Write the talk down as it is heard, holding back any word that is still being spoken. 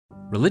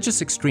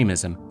Religious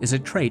extremism is a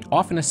trait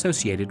often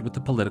associated with the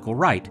political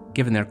right,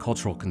 given their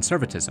cultural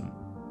conservatism.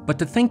 But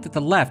to think that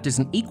the left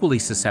isn't equally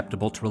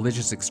susceptible to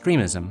religious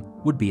extremism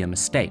would be a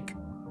mistake.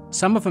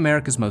 Some of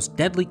America's most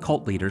deadly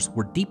cult leaders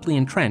were deeply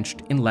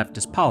entrenched in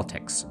leftist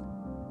politics.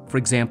 For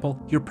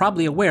example, you're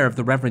probably aware of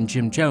the Reverend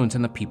Jim Jones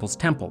and the People's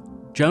Temple.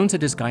 Jones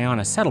at his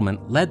Guyana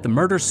settlement led the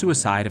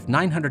murder-suicide of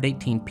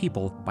 918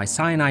 people by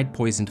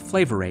cyanide-poisoned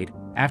Flavor Aid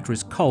after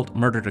his cult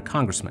murdered a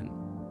congressman.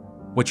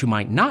 What you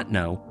might not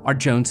know are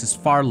Jones's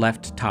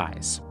far-left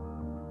ties.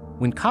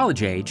 When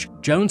college age,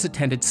 Jones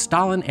attended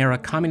Stalin-era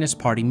Communist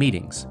Party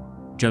meetings.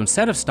 Jones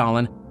said of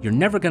Stalin, "You're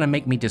never going to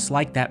make me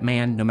dislike that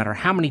man, no matter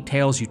how many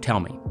tales you tell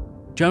me."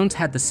 Jones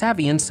had the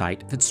savvy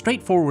insight that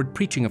straightforward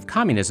preaching of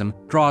communism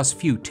draws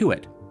few to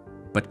it,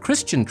 but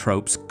Christian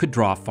tropes could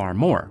draw far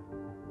more.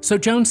 So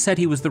Jones said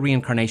he was the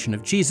reincarnation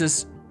of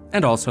Jesus,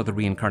 and also the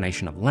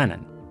reincarnation of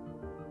Lenin.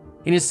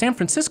 In his San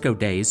Francisco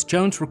days,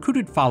 Jones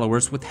recruited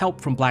followers with help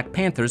from Black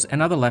Panthers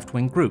and other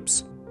left-wing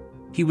groups.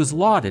 He was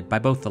lauded by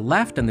both the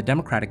left and the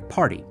Democratic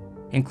Party,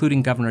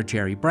 including Governor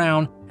Jerry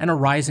Brown and a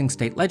rising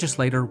state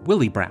legislator,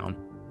 Willie Brown,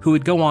 who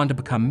would go on to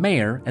become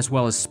mayor as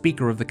well as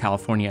Speaker of the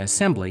California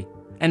Assembly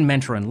and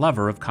mentor and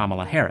lover of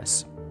Kamala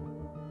Harris.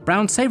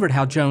 Brown savored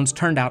how Jones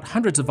turned out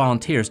hundreds of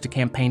volunteers to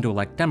campaign to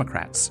elect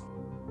Democrats.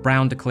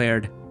 Brown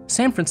declared,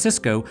 "San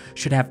Francisco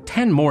should have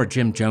 10 more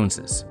Jim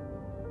Joneses."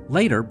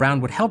 Later,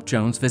 Brown would help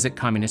Jones visit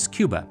communist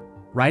Cuba,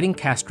 writing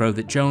Castro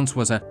that Jones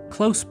was a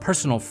close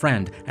personal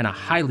friend and a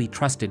highly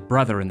trusted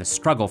brother in the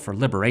struggle for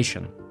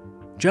liberation.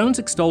 Jones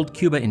extolled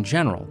Cuba in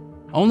general,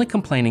 only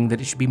complaining that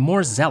it should be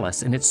more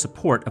zealous in its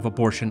support of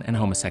abortion and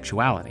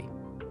homosexuality.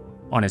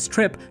 On his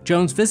trip,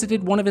 Jones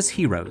visited one of his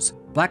heroes,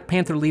 Black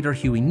Panther leader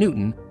Huey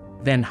Newton,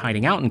 then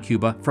hiding out in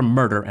Cuba from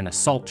murder and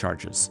assault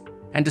charges,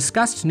 and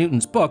discussed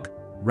Newton's book,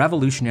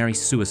 Revolutionary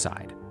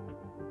Suicide.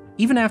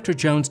 Even after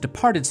Jones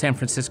departed San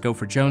Francisco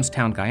for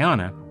Jonestown,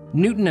 Guyana,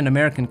 Newton and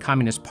American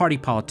Communist Party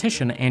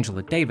politician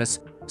Angela Davis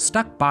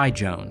stuck by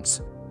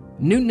Jones.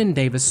 Newton and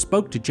Davis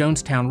spoke to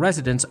Jonestown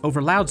residents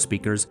over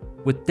loudspeakers,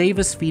 with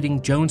Davis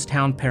feeding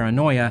Jonestown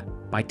paranoia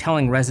by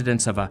telling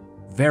residents of a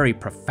very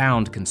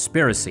profound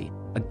conspiracy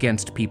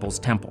against People's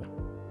Temple.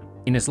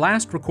 In his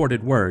last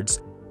recorded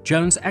words,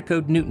 Jones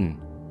echoed Newton,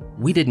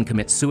 "We didn't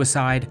commit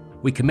suicide,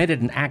 we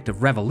committed an act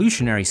of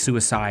revolutionary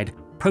suicide,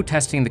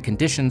 protesting the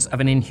conditions of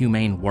an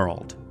inhumane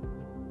world."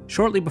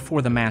 Shortly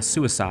before the mass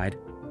suicide,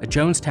 a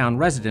Jonestown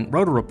resident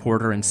wrote a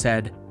reporter and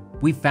said,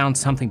 "We've found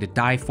something to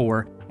die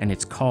for, and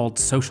it's called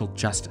social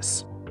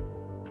justice."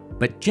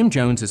 But Jim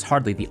Jones is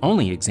hardly the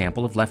only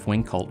example of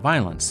left-wing cult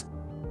violence.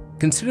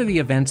 Consider the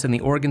events in the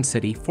Oregon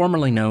city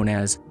formerly known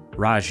as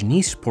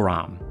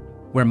Rajneeshpuram,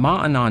 where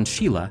Ma Anand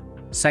Sheela,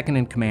 second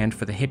in command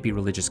for the hippie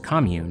religious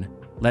commune,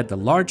 led the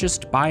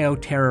largest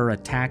bioterror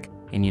attack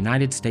in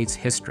United States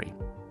history.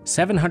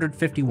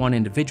 751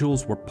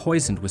 individuals were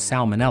poisoned with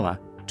salmonella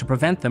to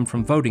prevent them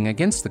from voting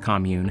against the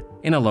commune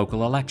in a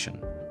local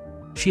election.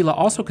 Sheela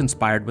also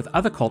conspired with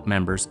other cult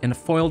members in a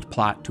foiled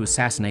plot to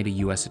assassinate a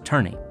U.S.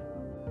 attorney.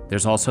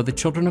 There's also the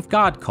Children of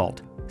God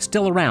cult,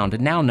 still around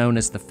and now known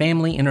as the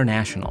Family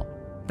International.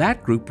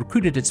 That group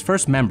recruited its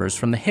first members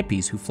from the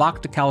hippies who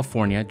flocked to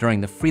California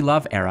during the free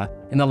love era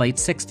in the late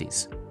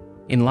 60s.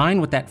 In line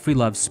with that free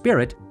love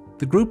spirit,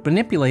 the group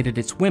manipulated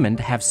its women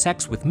to have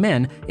sex with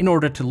men in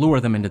order to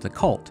lure them into the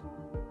cult.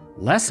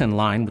 Less in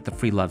line with the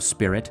free love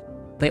spirit,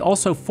 they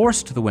also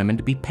forced the women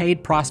to be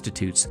paid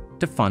prostitutes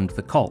to fund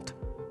the cult.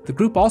 The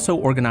group also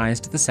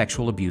organized the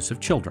sexual abuse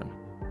of children.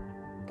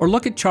 Or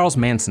look at Charles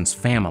Manson's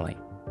family.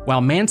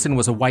 While Manson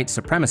was a white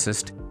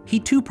supremacist, he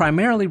too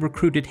primarily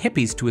recruited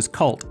hippies to his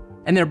cult,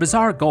 and their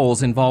bizarre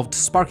goals involved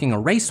sparking a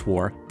race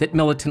war that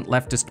militant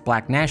leftist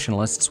black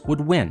nationalists would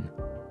win.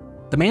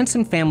 The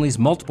Manson family's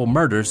multiple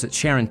murders at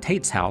Sharon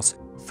Tate's house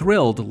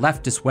thrilled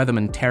leftist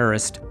Weatherman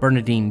terrorist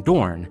Bernardine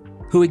Dorn,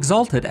 who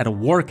exulted at a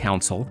war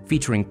council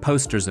featuring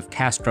posters of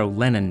Castro,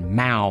 Lenin,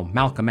 Mao,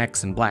 Malcolm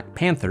X, and Black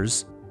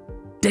Panthers.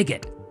 Dig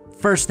it!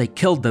 First they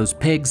killed those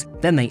pigs,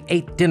 then they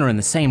ate dinner in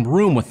the same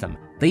room with them.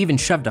 They even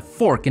shoved a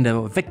fork into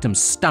a victim's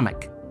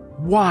stomach.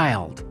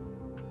 Wild!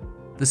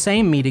 The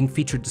same meeting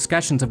featured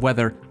discussions of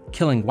whether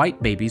killing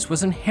white babies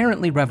was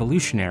inherently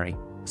revolutionary,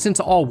 since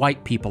all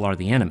white people are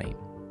the enemy.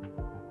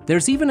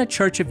 There's even a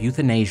church of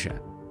euthanasia,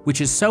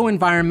 which is so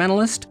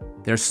environmentalist,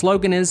 their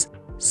slogan is,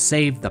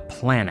 "Save the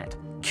planet,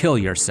 kill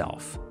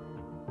yourself."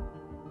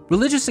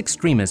 Religious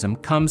extremism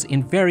comes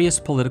in various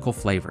political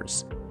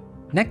flavors.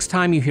 Next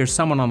time you hear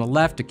someone on the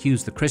left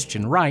accuse the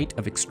Christian right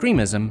of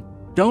extremism,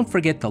 don't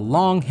forget the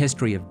long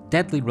history of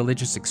deadly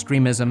religious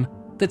extremism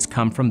that's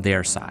come from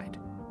their side.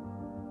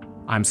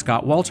 I'm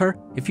Scott Walter.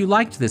 If you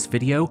liked this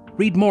video,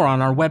 read more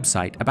on our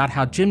website about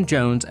how Jim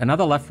Jones and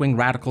other left-wing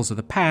radicals of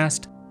the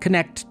past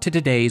connect to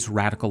today's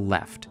radical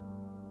left.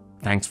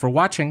 Thanks for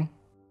watching.